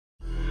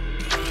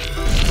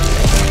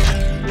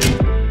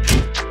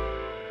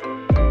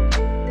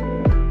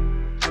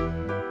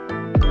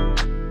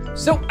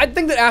So I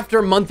think that after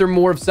a month or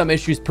more of some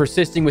issues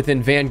persisting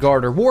within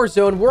Vanguard or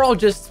Warzone, we're all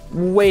just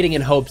waiting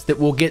in hopes that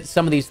we'll get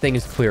some of these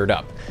things cleared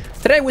up.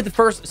 Today, with the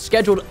first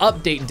scheduled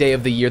update day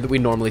of the year that we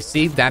normally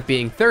see, that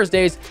being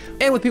Thursdays,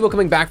 and with people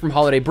coming back from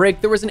holiday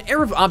break, there was an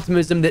air of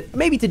optimism that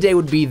maybe today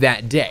would be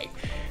that day.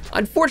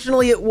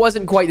 Unfortunately, it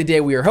wasn't quite the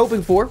day we were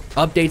hoping for.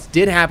 Updates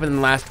did happen in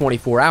the last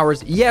 24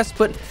 hours, yes,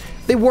 but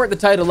they weren't the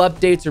title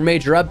updates or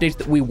major updates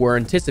that we were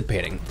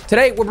anticipating.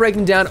 Today, we're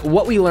breaking down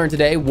what we learned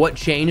today, what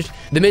changed,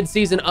 the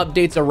mid-season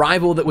update's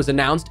arrival that was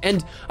announced,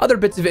 and other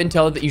bits of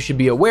intel that you should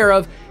be aware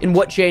of, and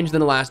what changed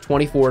in the last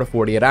 24 to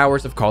 48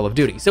 hours of Call of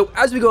Duty. So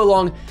as we go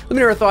along, let me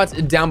know your thoughts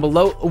down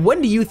below.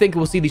 When do you think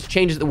we'll see these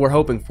changes that we're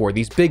hoping for,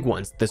 these big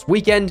ones? This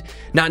weekend?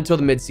 Not until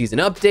the mid-season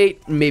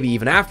update? Maybe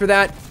even after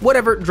that?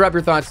 Whatever, drop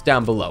your thoughts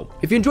down below.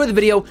 If you enjoyed the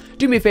video,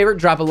 do me a favor,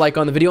 drop a like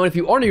on the video, and if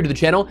you are new to the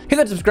channel, hit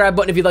that subscribe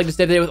button if you'd like to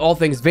stay up to date with all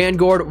things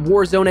Vanguard,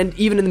 Warzone, and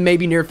even in the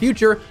maybe near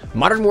future,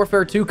 Modern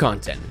Warfare 2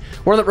 content.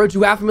 We're on the road to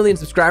 500,000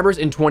 subscribers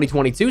in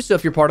 2022, so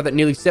if you're part of that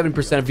nearly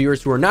 7% of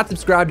viewers who are not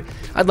subscribed,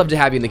 I'd love to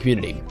have you in the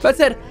community. That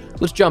said,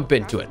 let's jump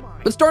into it.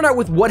 Let's start out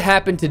with what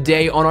happened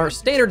today on our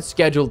standard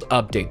scheduled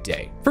update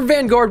day. For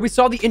Vanguard, we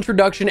saw the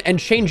introduction and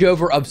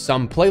changeover of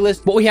some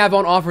playlists. What we have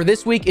on offer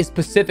this week is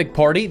Pacific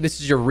Party.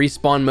 This is your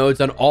respawn modes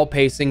on all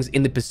pacings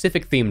in the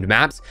Pacific themed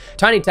maps.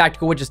 Tiny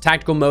Tactical, which is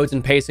tactical modes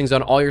and pacings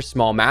on all your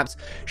small maps.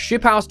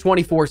 Ship House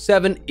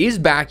 24/7 is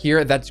back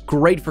here. That's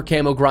great for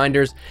camo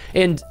grinders.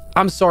 And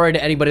I'm sorry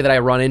to anybody that I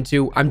run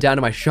into. I'm down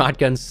to my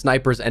shotguns,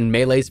 snipers, and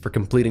melees for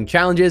completing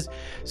challenges.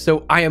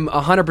 So I am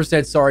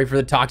 100% sorry for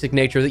the toxic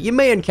nature that you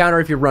may encounter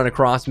if you run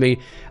across me.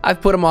 I've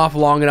put them off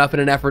long enough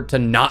in an effort to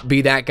not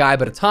be that guy,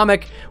 but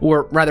Atomic,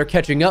 or rather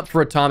catching up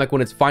for Atomic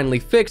when it's finally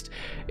fixed,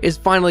 is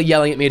finally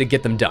yelling at me to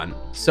get them done.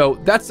 So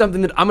that's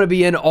something that I'm going to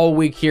be in all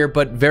week here,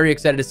 but very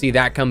excited to see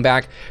that come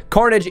back.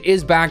 Carnage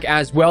is back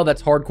as well.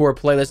 That's hardcore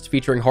playlist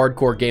featuring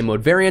hardcore game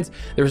mode variants.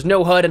 There's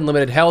no HUD and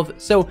limited health,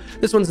 so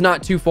this one's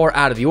not too far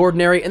out of the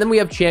ordinary. And then we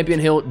have Champion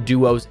Hill,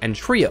 duos, and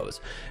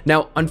trios.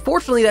 Now,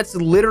 unfortunately, that's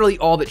literally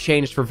all that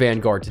changed for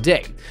Vanguard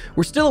today.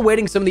 We're still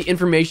awaiting some of the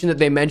information that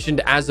they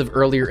mentioned as of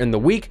earlier in the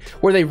week,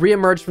 where they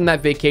reemerged from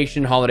that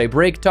vacation holiday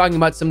break, talking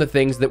about some of the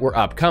things that were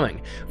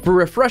upcoming. For a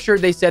refresher,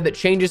 they said that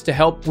changes to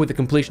help with the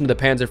completion of the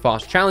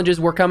Panzerfaust challenges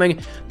were coming,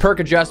 perk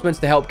adjustments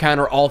to help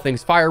counter all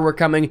things fire were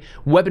coming,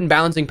 weapon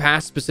balancing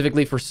pass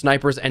specifically for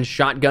snipers and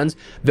shotguns,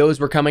 those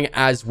were coming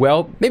as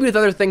well, maybe with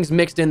other things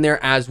mixed in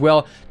there as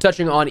well,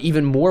 touching on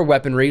even more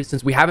weaponry,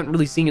 since we haven't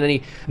really seen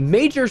any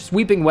major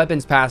sweeping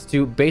weapons pass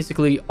to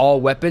basically all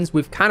weapons.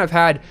 We've kind of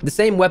had the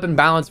same weapon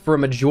balance for a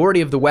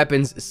majority of the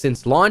weapons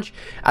since launch.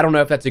 I don't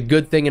know if that's a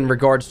good thing in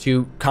regards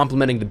to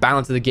complementing the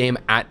balance of the game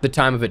at the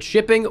time of its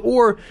shipping,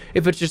 or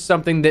if it's just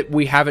something that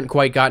we haven't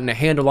quite gotten a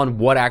handle on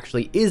what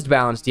actually is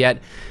balanced yet.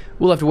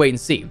 We'll have to wait and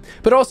see.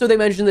 But also they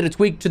mentioned that a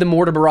tweak to the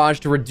mortar barrage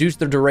to reduce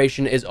their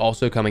duration is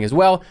also coming as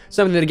well.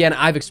 Something that, again,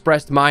 I've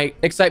expressed my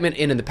excitement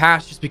in the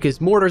past, just because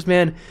mortars,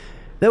 man,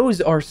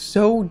 those are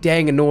so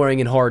dang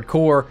annoying and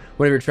hardcore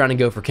whenever you're trying to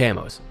go for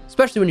camos,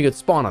 especially when you get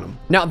spawn on them.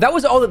 Now, that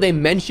was all that they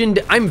mentioned.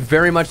 I'm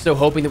very much so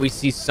hoping that we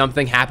see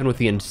something happen with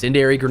the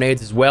incendiary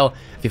grenades as well.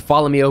 If you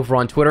follow me over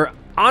on Twitter,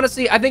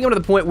 honestly, I think I'm to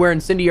the point where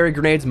incendiary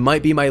grenades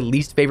might be my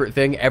least favorite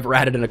thing ever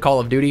added in a Call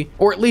of Duty,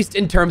 or at least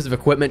in terms of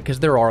equipment, because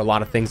there are a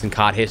lot of things in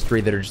COD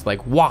history that are just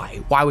like, why?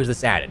 Why was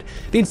this added?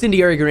 The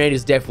incendiary grenade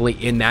is definitely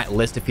in that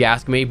list if you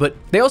ask me, but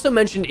they also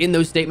mentioned in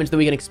those statements that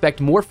we can expect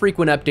more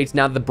frequent updates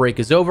now that the break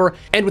is over,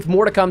 and with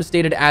more to come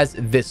stated as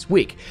this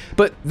week.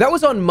 But that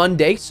was on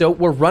Monday, so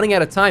we're running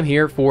out of time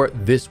here for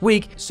this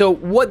week. So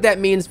what that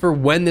means for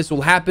when this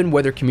will happen,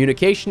 whether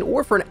communication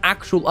or for an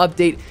actual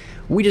update,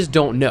 we just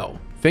don't know.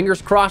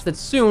 Fingers crossed that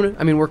soon.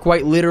 I mean, we're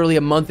quite literally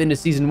a month into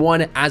Season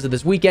 1 as of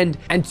this weekend,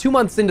 and 2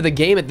 months into the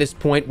game at this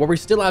point, where we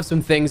still have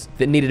some things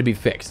that needed to be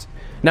fixed.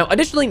 Now,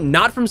 additionally,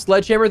 not from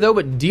Sledgehammer though,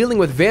 but dealing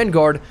with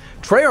Vanguard,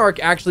 Treyarch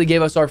actually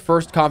gave us our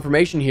first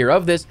confirmation here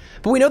of this,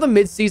 but we know the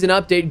mid-season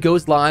update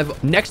goes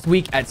live next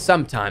week at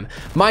some time.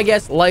 My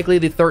guess, likely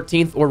the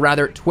 13th, or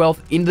rather 12th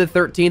into the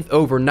 13th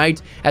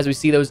overnight, as we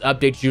see those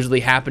updates usually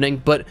happening.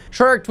 But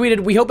Treyarch tweeted,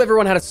 "We hope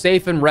everyone had a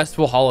safe and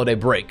restful holiday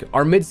break.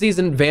 Our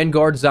mid-season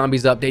Vanguard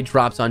Zombies update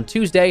drops on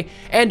Tuesday,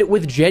 and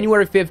with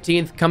January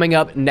 15th coming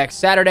up next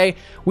Saturday,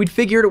 we'd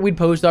figured we'd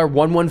post our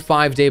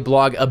 115-day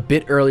blog a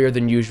bit earlier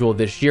than usual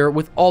this year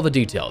with all the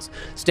details.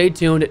 Stay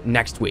tuned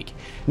next week."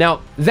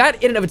 Now, that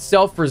in and of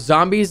itself for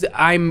Zombies,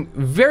 I'm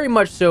very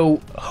much so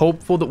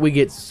hopeful that we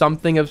get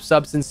something of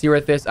substance here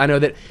at this. I know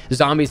that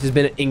Zombies has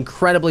been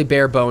incredibly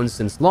bare bones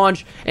since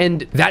launch,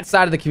 and that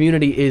side of the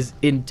community is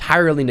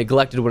entirely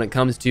neglected when it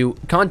comes to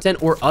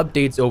content or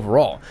updates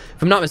overall.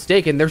 If I'm not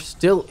mistaken, there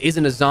still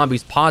isn't a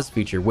Zombies pause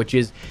feature, which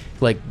is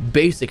like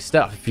basic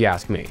stuff if you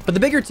ask me. But the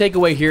bigger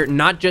takeaway here,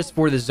 not just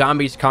for the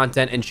Zombies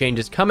content and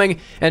changes coming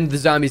and the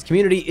Zombies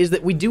community, is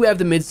that we do have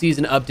the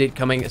mid-season update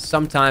coming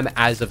sometime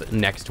as of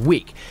next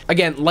week.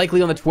 Again,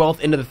 likely on the 12th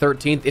into the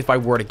 13th if I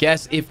were to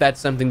guess, if that's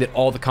something that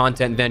all the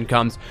content then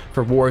comes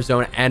for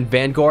Warzone and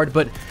Vanguard.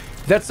 But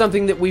that's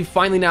something that we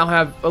finally now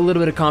have a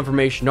little bit of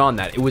confirmation on.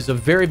 That it was a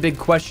very big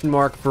question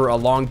mark for a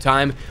long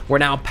time. We're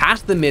now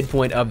past the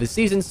midpoint of the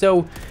season,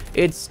 so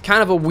it's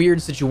kind of a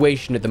weird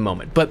situation at the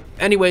moment. But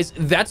anyways,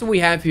 that's what we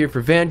have here for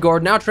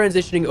Vanguard. Now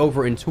transitioning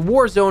over into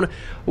Warzone,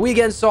 we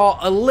again saw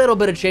a little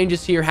bit of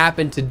changes here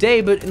happen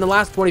today, but in the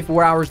last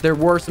 24 hours, there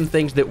were some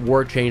things that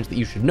were changed that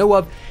you should know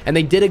of, and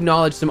they did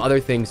acknowledge some other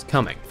things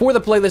coming. For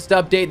the playlist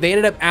update, they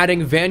ended up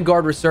adding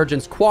Vanguard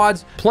Resurgence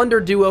quads,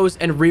 Plunder duos,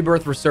 and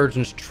Rebirth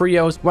Resurgence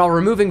trios, while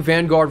removing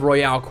Vanguard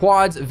Royale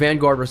quads,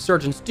 Vanguard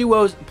Resurgence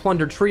duos,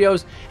 Plunder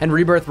trios, and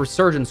Rebirth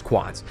Resurgence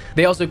quads.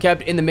 They also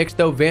kept in the mix,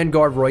 though,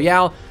 Vanguard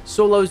Royale,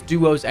 solos,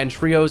 duos, and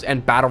trios,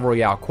 and Battle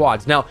Royale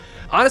quads. Now,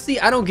 honestly,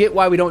 I don't get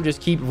why we don't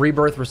just keep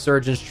Rebirth,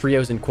 Resurgence,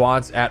 trios, and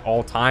quads at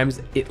all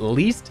times, at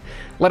least,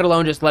 let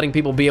alone just letting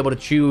people be able to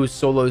choose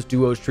solos,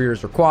 duos,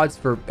 trios, or quads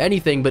for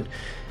anything. But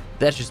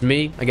that's just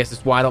me. I guess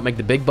that's why I don't make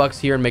the big bucks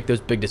here and make those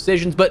big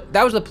decisions. But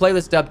that was the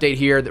playlist update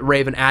here that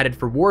Raven added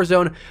for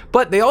Warzone.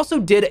 But they also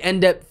did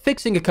end up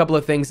fixing a couple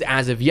of things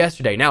as of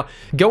yesterday. Now,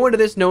 go into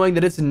this knowing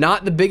that it's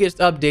not the biggest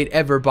update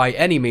ever by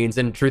any means.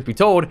 And truth be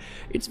told,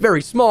 it's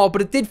very small,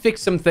 but it did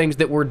fix some things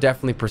that were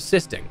definitely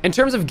persisting. In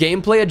terms of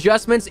gameplay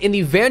adjustments, in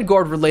the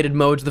Vanguard related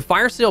modes, the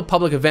fire sale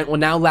public event will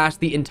now last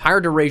the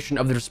entire duration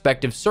of the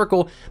respective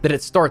circle that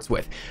it starts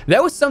with.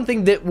 That was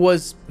something that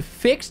was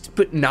fixed,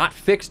 but not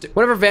fixed.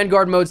 Whenever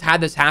Vanguard modes had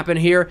this happen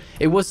here,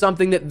 it was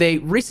something that they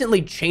recently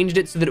changed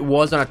it so that it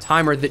was on a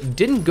timer that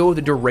didn't go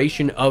the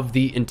duration of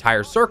the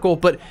entire circle.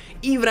 But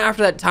even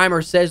after that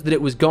timer says that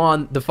it was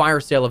gone, the fire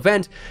sale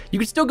event, you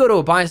could still go to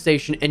a buy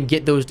station and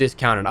get those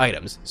discounted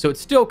items. So it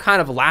still kind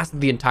of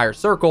lasted the entire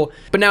circle,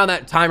 but now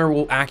that timer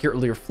will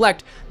accurately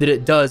reflect that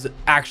it does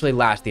actually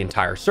last the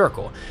entire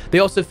circle. They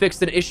also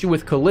fixed an issue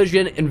with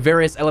collision in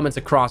various elements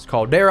across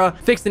Caldera,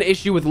 fixed an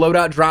issue with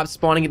loadout drops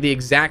spawning at the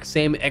exact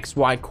same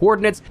XY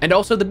coordinates, and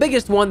also the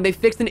biggest one, they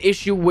fixed an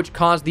issue which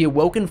caused the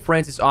Awoken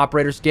Francis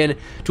operator skin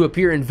to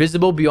appear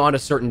invisible beyond a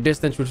certain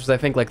distance, which was I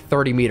think like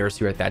 30 meters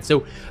here at that.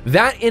 So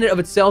that in and of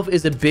itself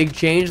is a big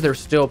change. There's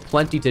still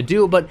plenty to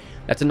do, but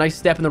that's a nice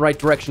step in the right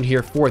direction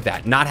here for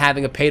that, not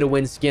having a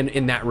pay-to-win skin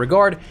in that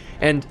regard,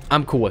 and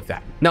I'm cool with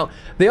that. Now,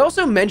 they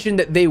also mentioned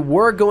that they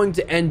were going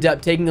to end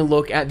up taking a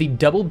look at the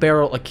double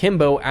barrel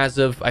akimbo as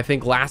of, I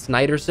think, last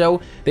night or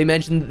so. They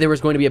mentioned that there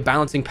was going to be a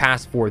balancing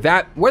pass for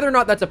that. Whether or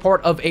not that's a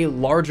part of a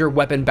larger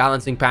weapon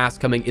balancing pass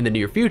coming in the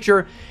near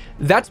future,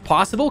 that's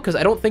possible, because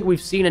I don't think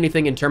we've seen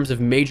anything in terms of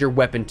major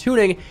weapon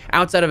tuning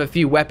outside of a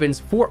few weapons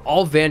for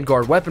all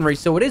Vanguard weaponry,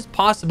 so it is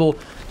possible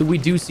that we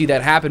do see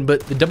that happen.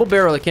 But the double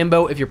barrel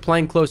akimbo, if you're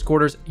playing close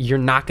quarters, you're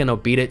not going to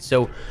beat it,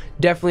 so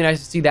definitely nice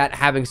to see that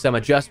having some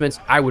adjustments.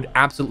 I would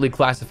absolutely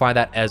classify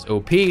that as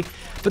OP.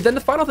 But then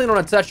the final thing I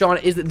want to touch on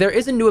is that there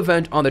is a new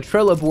event on the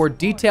Trello board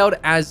detailed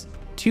as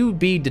to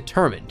be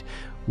determined.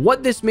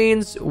 What this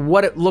means,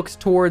 what it looks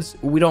towards,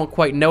 we don't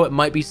quite know. It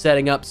might be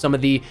setting up some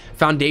of the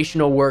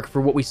foundational work for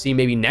what we see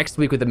maybe next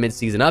week with the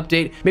mid-season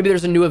update. Maybe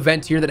there's a new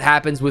event here that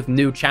happens with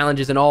new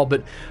challenges and all,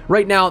 but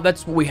right now,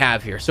 that's what we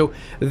have here. So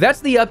that's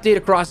the update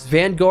across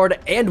Vanguard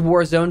and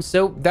Warzone,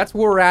 so that's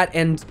where we're at,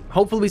 and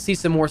hopefully we see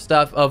some more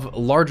stuff of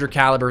larger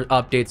caliber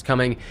updates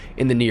coming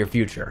in the near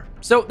future.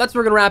 So that's where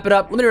we're going to wrap it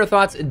up. Let me know your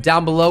thoughts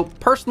down below.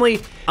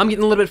 Personally, I'm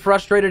getting a little bit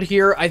frustrated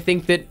here. I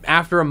think that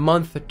after a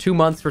month, 2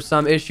 months for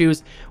some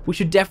issues, we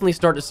should definitely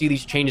start to see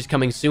these changes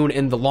coming soon,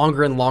 and the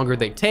longer and longer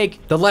they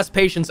take, the less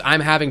patience I'm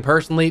having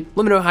personally.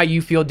 Let me know how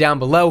you feel down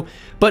below.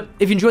 But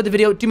if you enjoyed the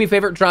video, do me a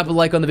favor, drop a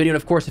like on the video,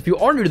 and of course, if you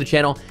are new to the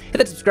channel, hit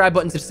that subscribe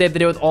button to stay up to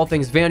date with all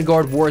things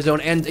Vanguard,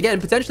 Warzone, and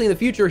again, potentially in the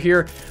future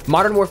here,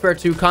 Modern Warfare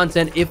 2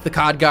 content if the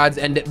COD gods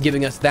end up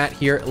giving us that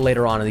here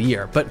later on in the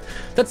year. But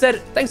that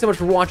said, thanks so much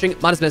for watching.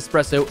 Mine has been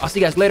Espresso. I'll see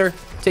you guys later.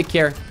 Take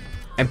care,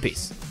 and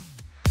peace.